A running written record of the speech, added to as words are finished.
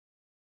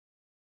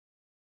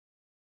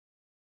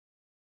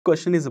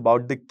question is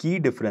about the key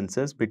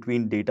differences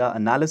between data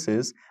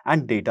analysis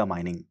and data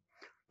mining.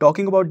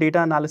 Talking about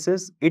data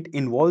analysis, it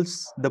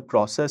involves the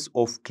process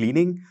of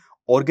cleaning,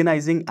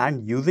 organizing,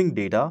 and using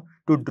data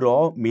to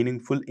draw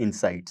meaningful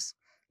insights.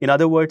 In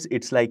other words,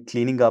 it's like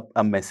cleaning up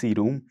a messy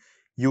room.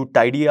 You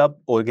tidy up,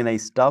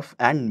 organize stuff,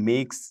 and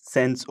make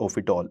sense of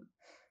it all.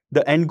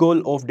 The end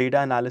goal of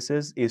data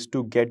analysis is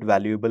to get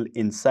valuable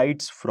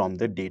insights from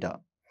the data.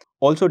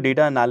 Also,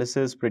 data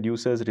analysis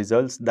produces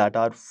results that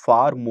are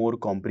far more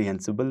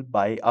comprehensible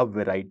by a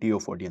variety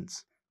of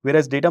audience.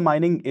 Whereas data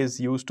mining is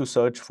used to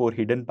search for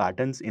hidden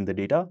patterns in the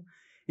data.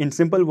 In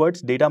simple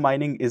words, data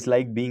mining is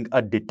like being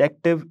a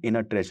detective in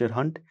a treasure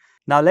hunt.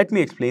 Now, let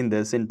me explain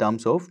this in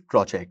terms of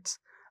projects.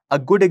 A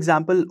good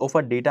example of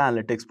a data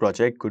analytics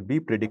project could be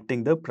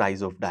predicting the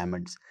price of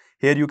diamonds.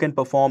 Here, you can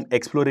perform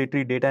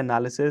exploratory data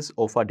analysis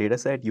of a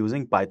dataset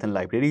using Python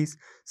libraries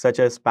such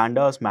as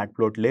pandas,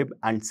 matplotlib,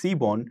 and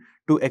seaborn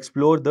to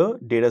explore the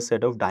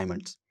dataset of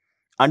diamonds.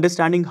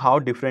 Understanding how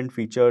different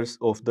features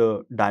of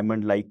the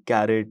diamond like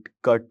carat,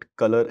 cut,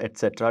 color,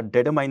 etc.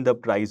 determine the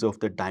price of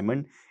the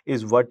diamond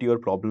is what your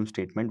problem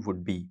statement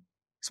would be.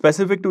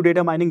 Specific to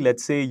data mining,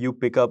 let's say you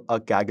pick up a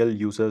Kaggle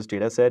users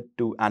dataset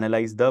to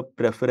analyze the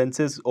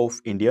preferences of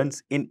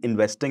Indians in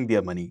investing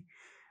their money.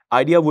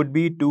 Idea would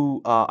be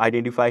to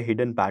identify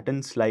hidden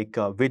patterns like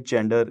which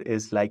gender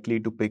is likely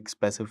to pick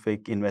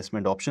specific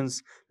investment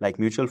options like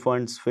mutual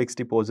funds, fixed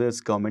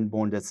deposits, government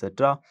bonds,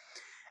 etc.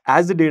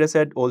 As the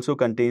dataset also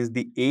contains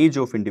the age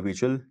of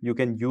individual, you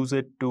can use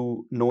it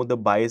to know the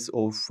bias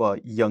of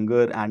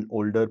younger and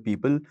older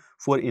people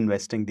for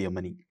investing their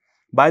money.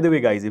 By the way,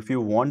 guys, if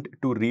you want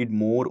to read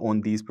more on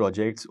these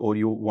projects or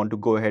you want to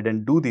go ahead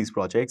and do these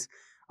projects,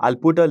 I'll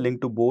put a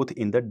link to both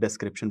in the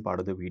description part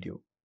of the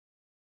video.